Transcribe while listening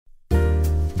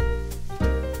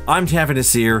I'm Taffy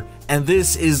Nasir, and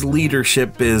this is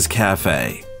Leadership Biz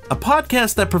Cafe, a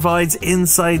podcast that provides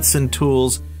insights and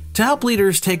tools to help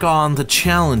leaders take on the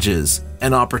challenges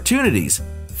and opportunities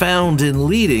found in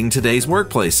leading today's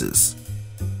workplaces.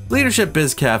 Leadership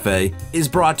Biz Cafe is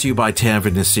brought to you by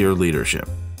Taffy Nasir Leadership,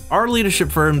 our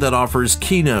leadership firm that offers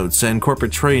keynotes and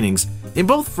corporate trainings in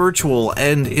both virtual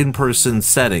and in-person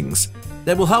settings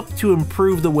that will help to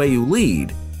improve the way you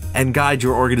lead and guide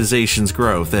your organization's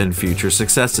growth and future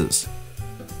successes.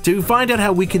 To find out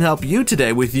how we can help you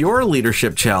today with your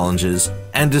leadership challenges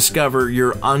and discover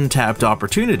your untapped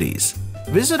opportunities,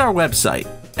 visit our website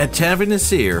at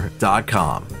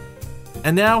taffynasir.com.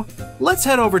 And now, let's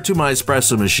head over to my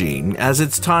espresso machine as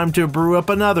it's time to brew up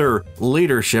another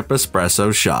Leadership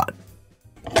Espresso Shot.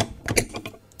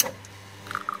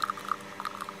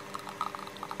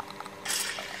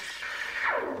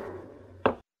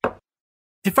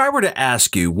 If I were to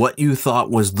ask you what you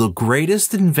thought was the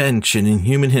greatest invention in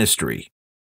human history,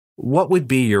 what would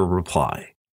be your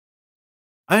reply?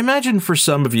 I imagine for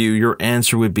some of you, your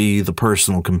answer would be the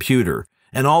personal computer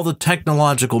and all the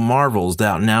technological marvels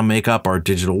that now make up our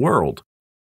digital world.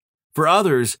 For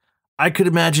others, I could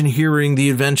imagine hearing the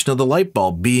invention of the light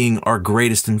bulb being our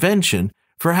greatest invention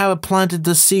for how it planted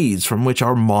the seeds from which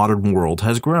our modern world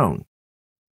has grown.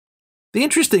 The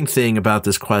interesting thing about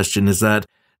this question is that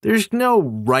there's no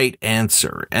right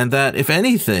answer, and that, if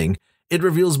anything, it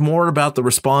reveals more about the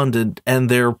respondent and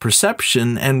their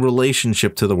perception and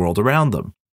relationship to the world around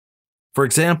them. For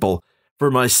example,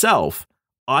 for myself,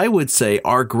 I would say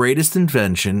our greatest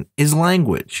invention is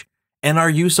language and our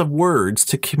use of words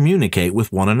to communicate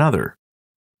with one another.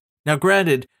 Now,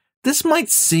 granted, this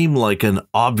might seem like an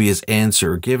obvious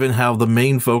answer given how the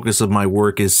main focus of my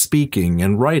work is speaking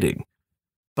and writing,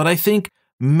 but I think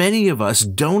many of us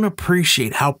don't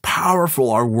appreciate how powerful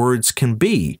our words can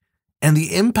be and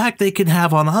the impact they can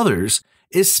have on others,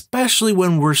 especially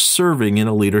when we're serving in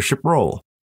a leadership role.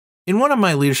 In one of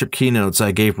my leadership keynotes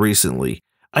I gave recently,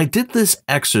 I did this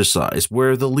exercise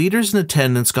where the leaders in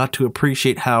attendance got to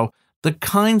appreciate how the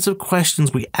kinds of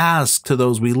questions we ask to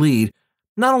those we lead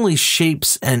not only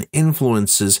shapes and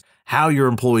influences how your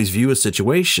employees view a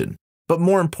situation, but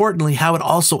more importantly, how it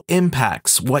also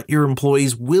impacts what your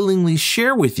employees willingly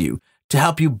share with you to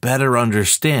help you better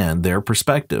understand their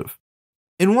perspective.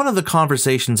 In one of the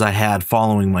conversations I had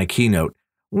following my keynote,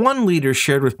 one leader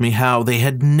shared with me how they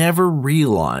had never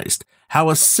realized how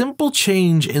a simple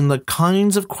change in the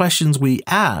kinds of questions we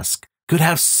ask could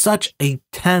have such a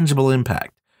tangible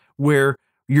impact, where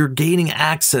you're gaining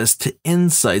access to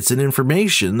insights and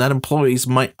information that employees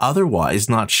might otherwise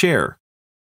not share.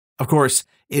 Of course,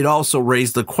 it also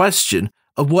raised the question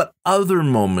of what other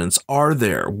moments are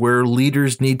there where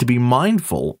leaders need to be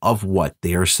mindful of what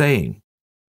they are saying.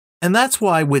 And that's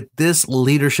why with this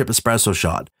Leadership Espresso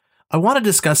Shot, I want to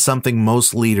discuss something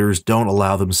most leaders don't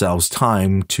allow themselves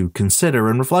time to consider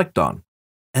and reflect on,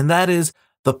 and that is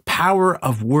the power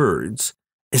of words,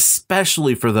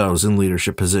 especially for those in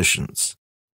leadership positions.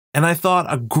 And I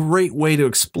thought a great way to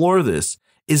explore this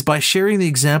is by sharing the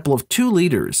example of two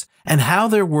leaders and how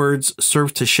their words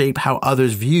served to shape how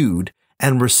others viewed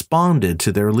and responded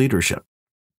to their leadership.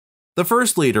 The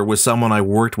first leader was someone I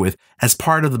worked with as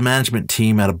part of the management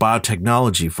team at a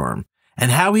biotechnology firm,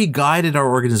 and how he guided our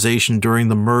organization during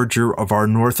the merger of our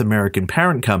North American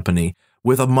parent company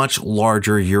with a much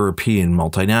larger European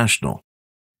multinational.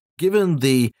 Given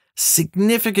the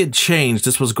significant change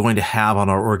this was going to have on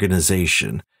our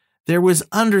organization, there was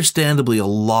understandably a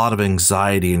lot of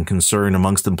anxiety and concern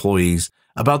amongst employees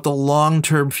about the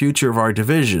long-term future of our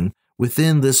division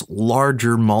within this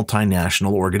larger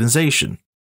multinational organization.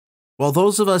 While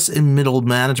those of us in middle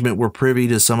management were privy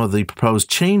to some of the proposed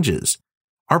changes,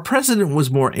 our president was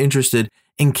more interested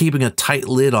in keeping a tight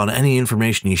lid on any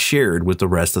information he shared with the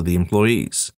rest of the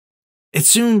employees. It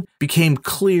soon became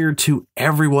clear to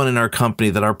everyone in our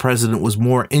company that our president was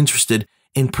more interested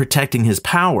in protecting his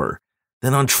power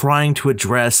than on trying to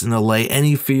address and allay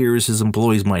any fears his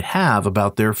employees might have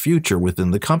about their future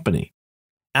within the company.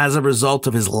 As a result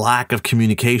of his lack of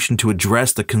communication to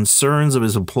address the concerns of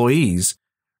his employees,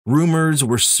 rumors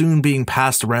were soon being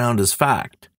passed around as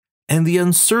fact, and the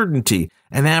uncertainty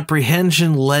and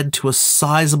apprehension led to a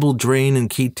sizable drain in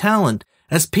key talent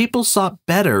as people sought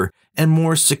better and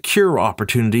more secure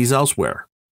opportunities elsewhere.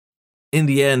 In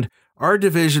the end, our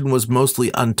division was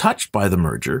mostly untouched by the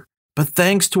merger, but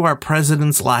thanks to our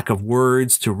president's lack of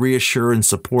words to reassure and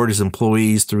support his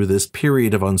employees through this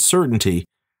period of uncertainty,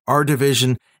 our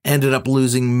division ended up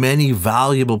losing many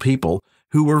valuable people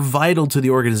who were vital to the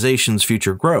organization's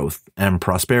future growth and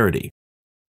prosperity.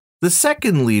 The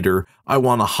second leader I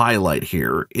want to highlight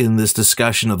here in this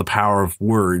discussion of the power of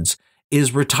words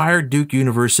is retired Duke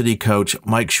University coach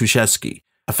Mike Krzyzewski,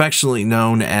 affectionately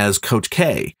known as Coach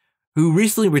K, who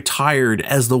recently retired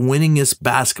as the winningest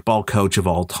basketball coach of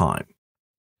all time.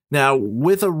 Now,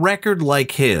 with a record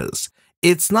like his,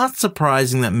 it's not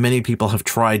surprising that many people have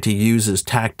tried to use his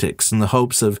tactics in the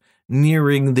hopes of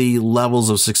nearing the levels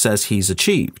of success he's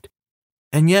achieved.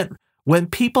 And yet, when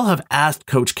people have asked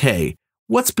Coach K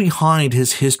what's behind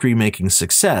his history-making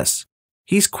success,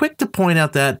 he's quick to point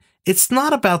out that it's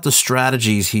not about the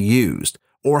strategies he used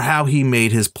or how he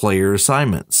made his player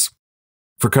assignments.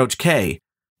 For Coach K,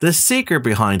 the secret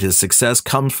behind his success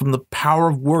comes from the power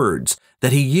of words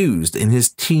that he used in his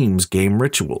team's game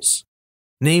rituals.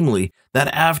 Namely, that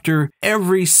after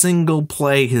every single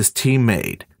play his team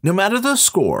made, no matter the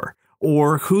score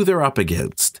or who they're up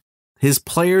against, his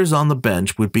players on the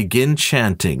bench would begin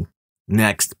chanting,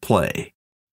 "Next play."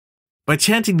 By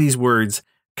chanting these words,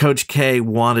 Coach K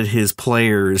wanted his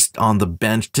players on the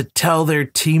bench to tell their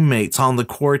teammates on the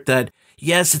court that,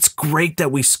 yes, it's great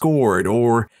that we scored,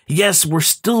 or yes, we're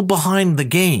still behind the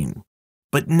game,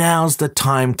 but now's the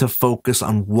time to focus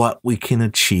on what we can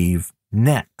achieve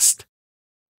next.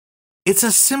 It's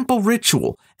a simple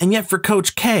ritual, and yet for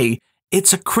Coach K,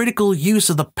 it's a critical use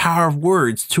of the power of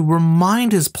words to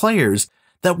remind his players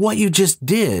that what you just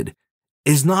did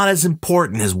is not as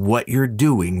important as what you're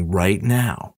doing right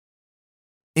now.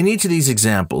 In each of these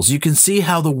examples, you can see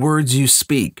how the words you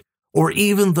speak, or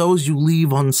even those you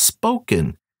leave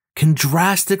unspoken, can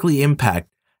drastically impact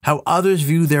how others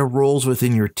view their roles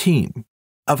within your team,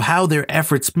 of how their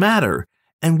efforts matter,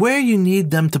 and where you need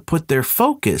them to put their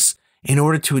focus in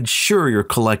order to ensure your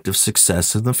collective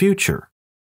success in the future.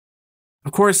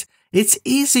 Of course, it's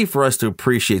easy for us to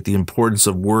appreciate the importance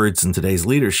of words in today's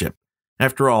leadership.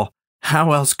 After all,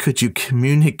 how else could you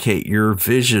communicate your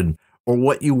vision or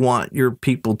what you want your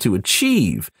people to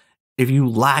achieve if you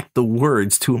lack the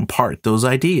words to impart those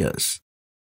ideas?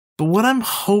 But what I'm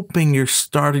hoping you're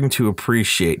starting to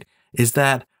appreciate is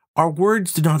that our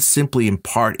words do not simply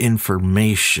impart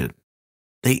information.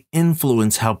 They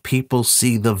influence how people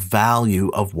see the value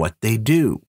of what they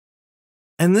do.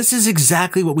 And this is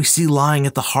exactly what we see lying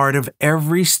at the heart of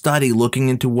every study looking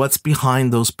into what's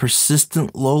behind those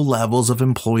persistent low levels of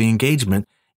employee engagement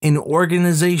in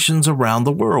organizations around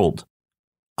the world.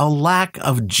 A lack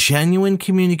of genuine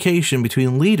communication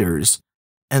between leaders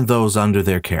and those under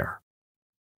their care.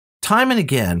 Time and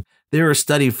again, there are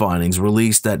study findings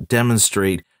released that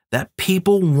demonstrate that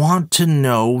people want to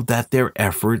know that their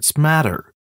efforts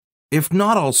matter, if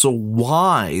not also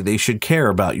why they should care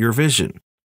about your vision.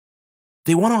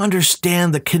 They want to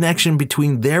understand the connection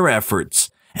between their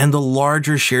efforts and the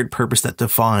larger shared purpose that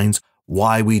defines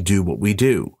why we do what we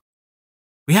do.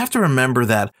 We have to remember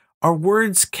that our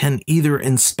words can either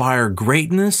inspire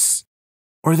greatness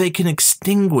or they can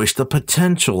extinguish the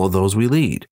potential of those we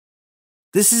lead.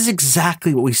 This is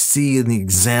exactly what we see in the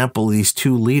example of these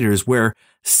two leaders, where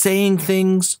saying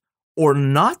things or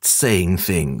not saying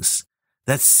things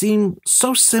that seem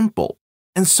so simple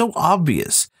and so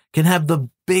obvious can have the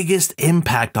biggest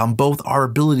impact on both our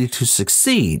ability to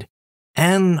succeed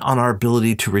and on our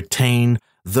ability to retain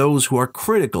those who are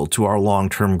critical to our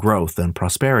long-term growth and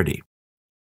prosperity.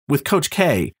 With Coach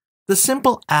K, the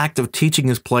simple act of teaching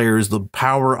his players the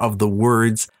power of the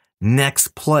words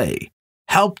 "next play"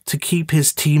 helped to keep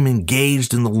his team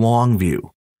engaged in the long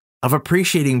view, of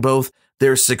appreciating both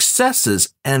their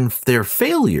successes and their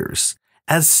failures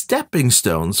as stepping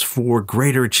stones for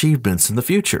greater achievements in the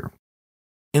future.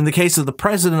 In the case of the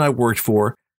president I worked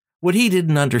for, what he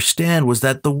didn't understand was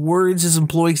that the words his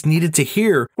employees needed to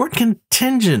hear weren't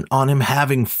contingent on him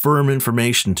having firm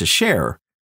information to share.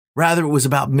 Rather, it was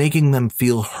about making them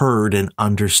feel heard and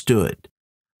understood.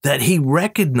 That he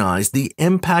recognized the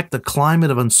impact the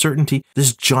climate of uncertainty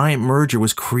this giant merger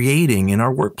was creating in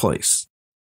our workplace.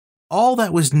 All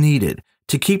that was needed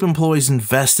to keep employees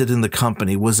invested in the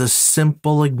company was a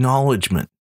simple acknowledgement.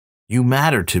 You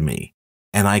matter to me,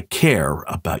 and I care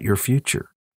about your future.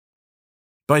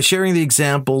 By sharing the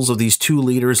examples of these two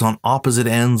leaders on opposite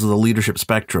ends of the leadership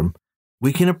spectrum,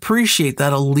 we can appreciate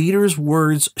that a leader's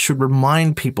words should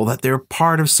remind people that they're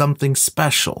part of something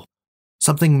special,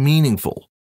 something meaningful.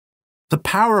 The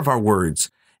power of our words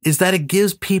is that it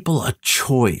gives people a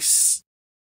choice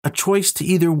to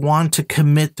either want to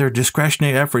commit their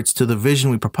discretionary efforts to the vision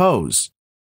we propose,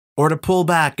 or to pull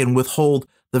back and withhold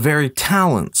the very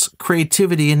talents,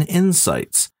 creativity, and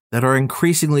insights that are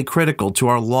increasingly critical to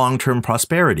our long-term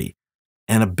prosperity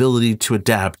and ability to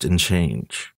adapt and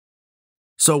change.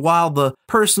 So while the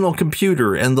personal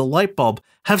computer and the light bulb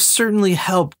have certainly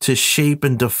helped to shape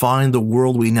and define the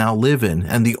world we now live in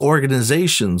and the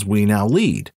organizations we now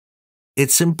lead,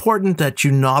 it's important that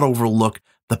you not overlook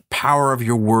the power of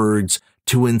your words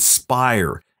to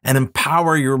inspire and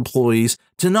empower your employees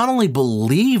to not only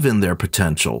believe in their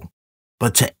potential,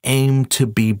 but to aim to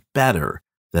be better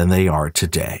than they are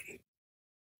today.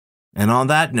 And on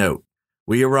that note,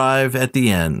 we arrive at the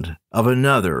end of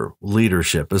another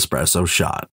Leadership Espresso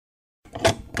Shot.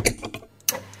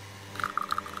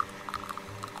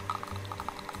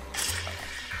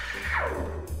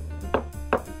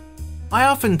 I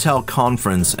often tell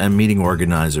conference and meeting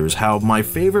organizers how my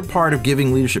favorite part of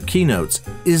giving leadership keynotes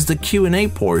is the Q&A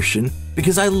portion,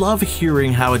 because I love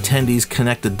hearing how attendees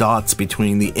connect the dots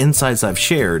between the insights I've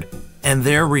shared and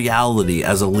their reality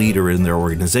as a leader in their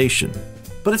organization.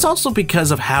 But it's also because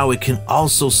of how it can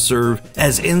also serve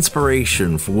as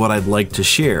inspiration for what I'd like to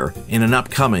share in an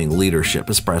upcoming Leadership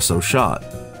Espresso Shot.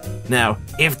 Now,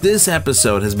 if this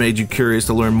episode has made you curious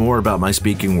to learn more about my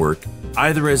speaking work,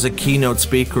 either as a keynote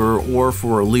speaker or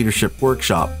for a leadership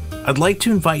workshop, I'd like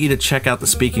to invite you to check out the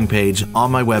speaking page on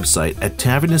my website at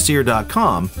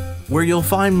tavinasir.com, where you'll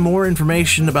find more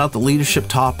information about the leadership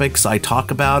topics I talk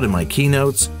about in my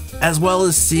keynotes, as well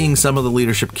as seeing some of the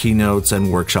leadership keynotes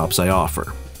and workshops I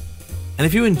offer. And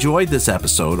if you enjoyed this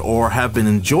episode or have been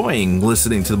enjoying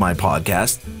listening to my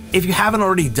podcast, if you haven't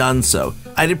already done so,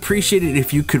 I'd appreciate it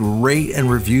if you could rate and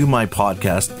review my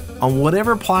podcast on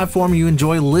whatever platform you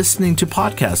enjoy listening to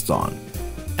podcasts on.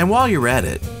 And while you're at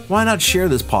it, why not share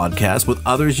this podcast with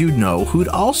others you know who'd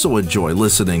also enjoy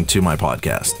listening to my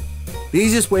podcast? The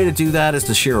easiest way to do that is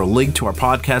to share a link to our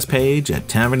podcast page at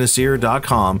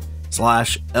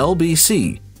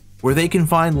tavinasir.com/LBC, where they can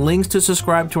find links to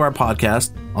subscribe to our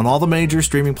podcast on all the major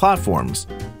streaming platforms,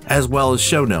 as well as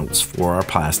show notes for our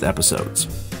past episodes.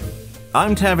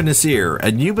 I'm Tavin Nasir,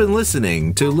 and you've been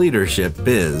listening to Leadership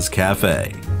Biz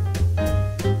Cafe.